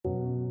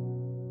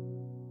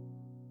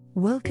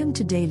Welcome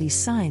to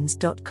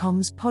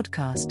dailysigns.com's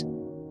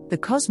podcast. The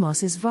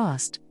cosmos is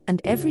vast,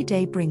 and every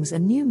day brings a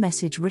new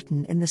message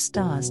written in the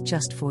stars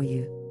just for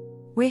you.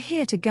 We're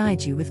here to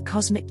guide you with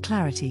cosmic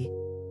clarity.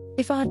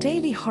 If our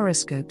daily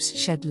horoscopes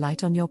shed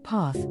light on your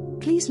path,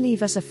 please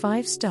leave us a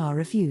 5-star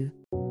review.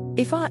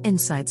 If our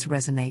insights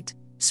resonate,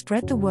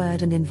 spread the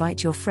word and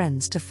invite your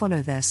friends to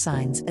follow their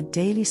signs at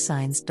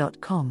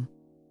dailysigns.com.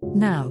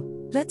 Now,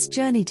 let's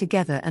journey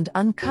together and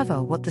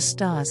uncover what the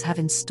stars have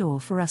in store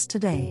for us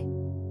today.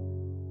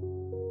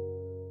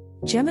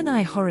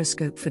 Gemini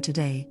horoscope for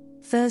today,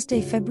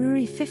 Thursday,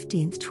 February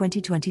 15,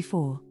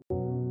 2024.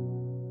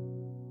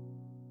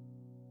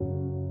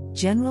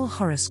 General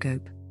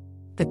horoscope.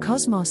 The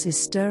cosmos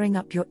is stirring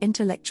up your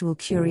intellectual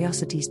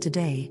curiosities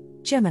today,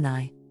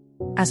 Gemini.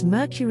 As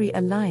Mercury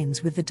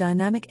aligns with the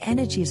dynamic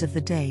energies of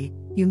the day,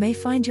 you may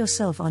find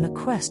yourself on a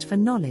quest for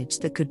knowledge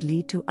that could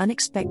lead to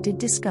unexpected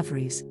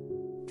discoveries.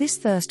 This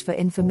thirst for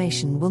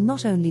information will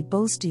not only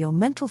bolster your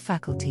mental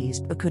faculties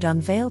but could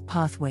unveil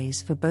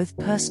pathways for both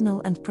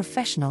personal and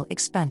professional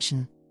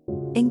expansion.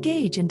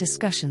 Engage in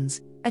discussions,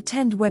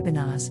 attend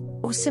webinars,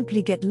 or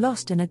simply get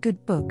lost in a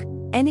good book,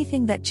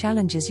 anything that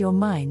challenges your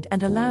mind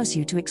and allows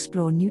you to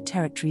explore new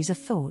territories of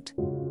thought.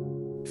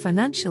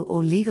 Financial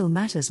or legal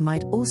matters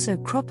might also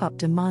crop up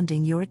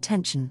demanding your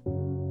attention.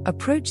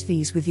 Approach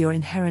these with your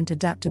inherent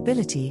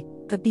adaptability,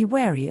 but be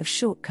wary of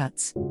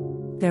shortcuts.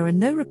 There are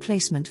no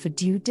replacement for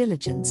due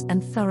diligence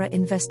and thorough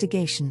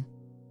investigation.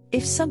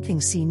 If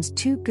something seems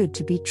too good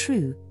to be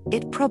true,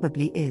 it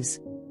probably is.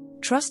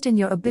 Trust in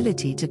your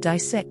ability to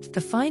dissect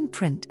the fine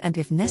print and,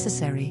 if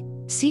necessary,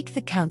 seek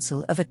the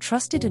counsel of a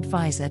trusted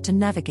advisor to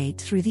navigate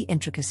through the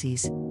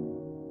intricacies.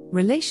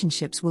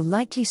 Relationships will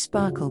likely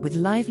sparkle with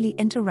lively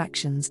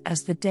interactions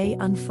as the day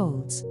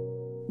unfolds.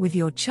 With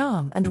your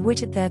charm and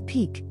wit at their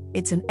peak,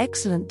 it's an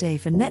excellent day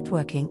for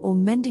networking or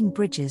mending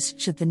bridges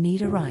should the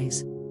need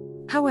arise.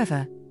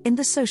 However, in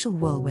the social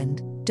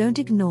whirlwind, don't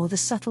ignore the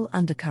subtle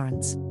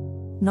undercurrents.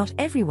 Not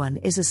everyone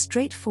is as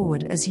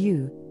straightforward as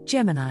you,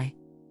 Gemini.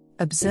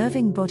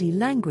 Observing body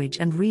language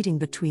and reading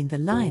between the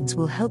lines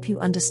will help you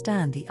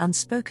understand the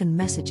unspoken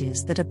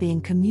messages that are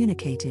being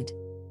communicated.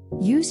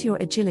 Use your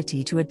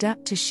agility to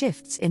adapt to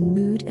shifts in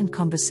mood and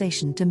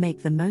conversation to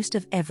make the most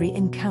of every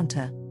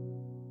encounter.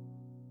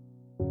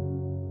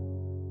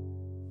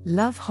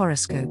 Love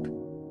horoscope.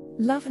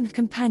 Love and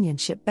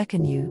companionship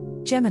beckon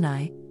you,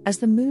 Gemini, as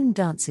the moon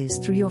dances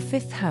through your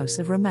 5th house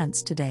of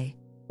romance today.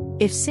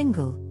 If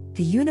single,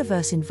 the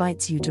universe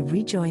invites you to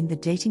rejoin the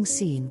dating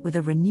scene with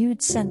a renewed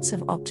sense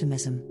of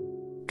optimism.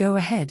 Go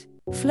ahead,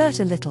 flirt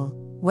a little,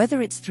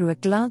 whether it's through a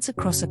glance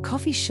across a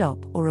coffee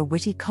shop or a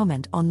witty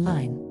comment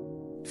online.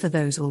 For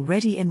those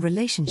already in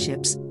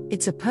relationships,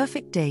 it's a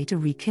perfect day to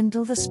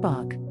rekindle the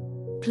spark.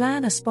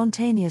 Plan a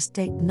spontaneous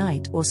date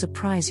night or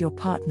surprise your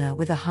partner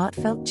with a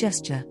heartfelt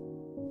gesture.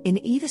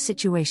 In either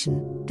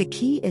situation, the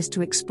key is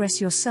to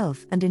express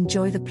yourself and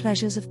enjoy the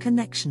pleasures of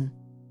connection.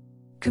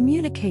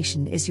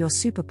 Communication is your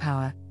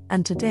superpower,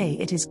 and today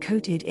it is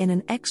coated in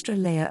an extra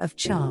layer of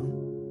charm.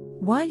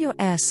 While your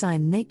air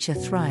sign nature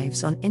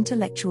thrives on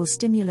intellectual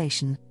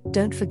stimulation,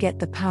 don't forget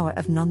the power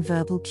of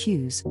nonverbal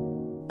cues.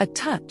 A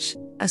touch,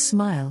 a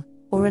smile,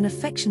 or an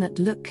affectionate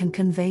look can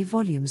convey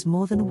volumes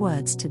more than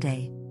words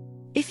today.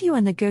 If you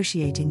are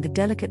negotiating the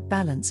delicate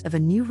balance of a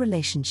new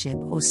relationship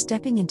or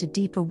stepping into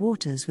deeper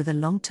waters with a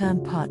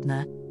long-term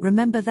partner,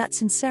 remember that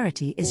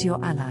sincerity is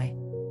your ally.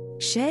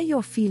 Share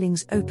your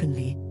feelings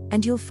openly,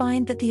 and you'll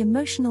find that the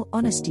emotional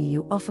honesty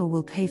you offer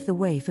will pave the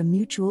way for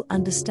mutual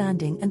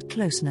understanding and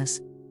closeness.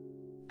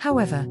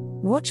 However,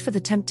 watch for the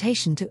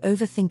temptation to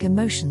overthink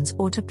emotions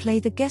or to play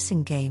the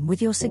guessing game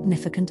with your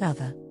significant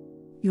other.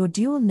 Your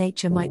dual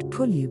nature might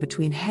pull you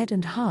between head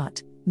and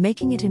heart,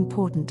 making it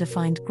important to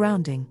find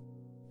grounding.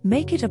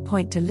 Make it a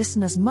point to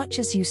listen as much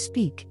as you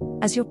speak,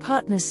 as your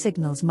partner's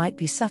signals might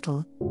be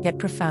subtle, yet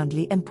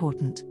profoundly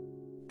important.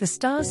 The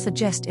stars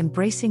suggest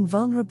embracing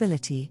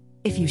vulnerability.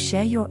 If you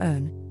share your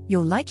own,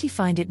 you'll likely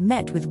find it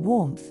met with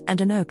warmth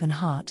and an open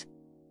heart.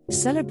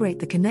 Celebrate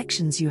the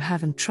connections you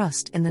have and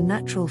trust in the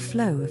natural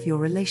flow of your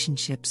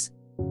relationships.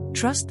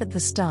 Trust that the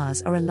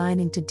stars are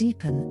aligning to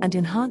deepen and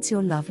enhance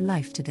your love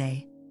life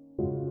today.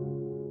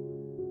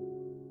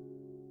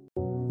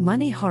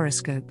 Money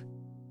horoscope.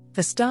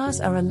 The stars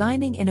are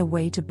aligning in a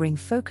way to bring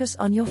focus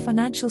on your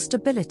financial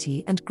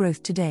stability and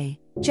growth today,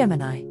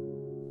 Gemini.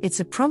 It's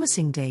a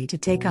promising day to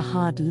take a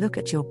hard look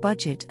at your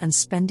budget and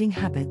spending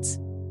habits.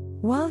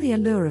 While the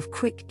allure of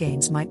quick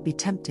gains might be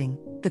tempting,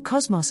 the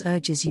cosmos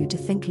urges you to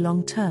think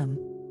long-term.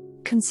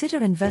 Consider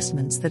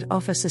investments that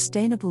offer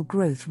sustainable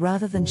growth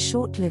rather than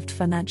short-lived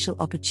financial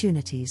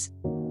opportunities.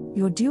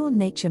 Your dual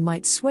nature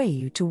might sway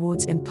you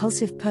towards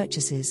impulsive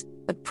purchases,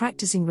 but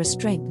practicing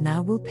restraint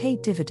now will pay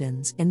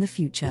dividends in the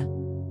future.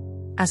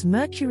 As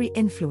Mercury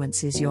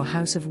influences your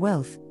house of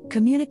wealth,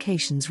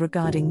 communications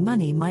regarding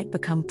money might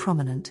become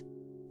prominent.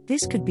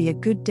 This could be a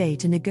good day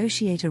to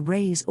negotiate a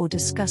raise or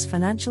discuss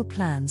financial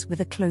plans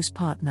with a close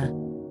partner.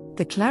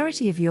 The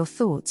clarity of your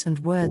thoughts and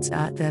words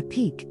are at their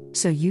peak,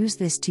 so use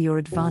this to your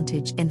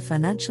advantage in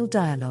financial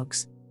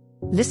dialogues.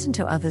 Listen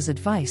to others'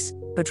 advice,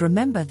 but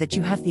remember that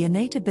you have the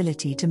innate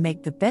ability to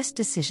make the best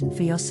decision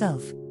for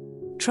yourself.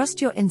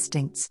 Trust your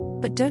instincts,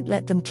 but don't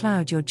let them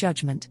cloud your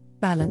judgment.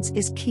 Balance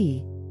is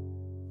key.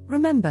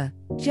 Remember,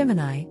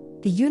 Gemini,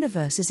 the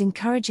universe is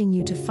encouraging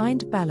you to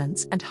find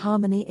balance and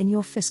harmony in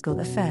your fiscal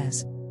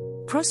affairs.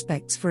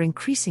 Prospects for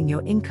increasing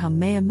your income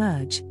may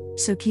emerge,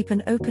 so keep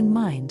an open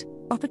mind.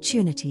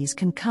 Opportunities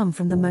can come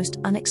from the most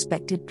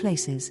unexpected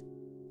places.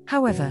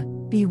 However,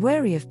 be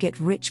wary of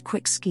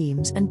get-rich-quick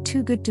schemes and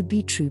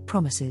too-good-to-be-true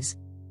promises.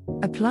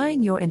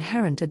 Applying your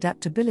inherent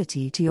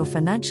adaptability to your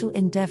financial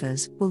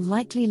endeavors will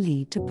likely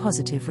lead to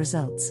positive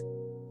results.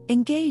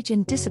 Engage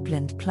in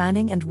disciplined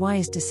planning and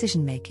wise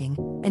decision-making,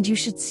 and you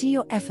should see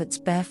your efforts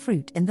bear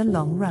fruit in the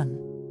long run.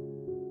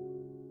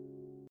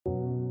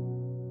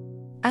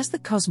 As the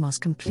cosmos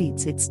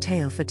completes its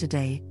tale for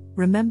today,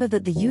 remember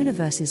that the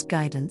universe's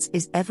guidance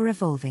is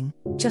ever-evolving,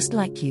 just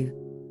like you.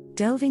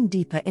 Delving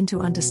deeper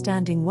into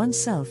understanding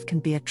oneself can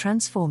be a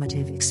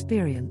transformative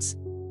experience.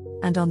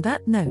 And on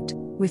that note,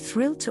 we're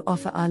thrilled to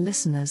offer our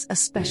listeners a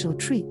special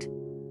treat.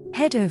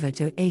 Head over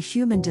to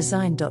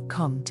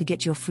ahumandesign.com to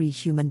get your free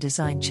human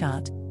design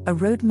chart, a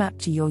roadmap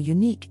to your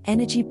unique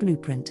energy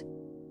blueprint.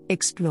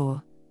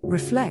 Explore,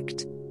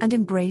 reflect, and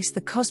embrace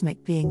the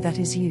cosmic being that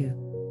is you.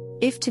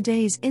 If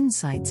today's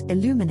insights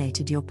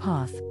illuminated your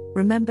path,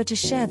 remember to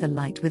share the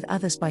light with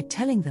others by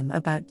telling them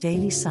about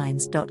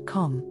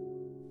dailysigns.com.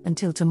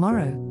 Until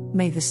tomorrow,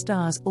 may the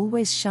stars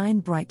always shine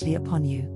brightly upon you.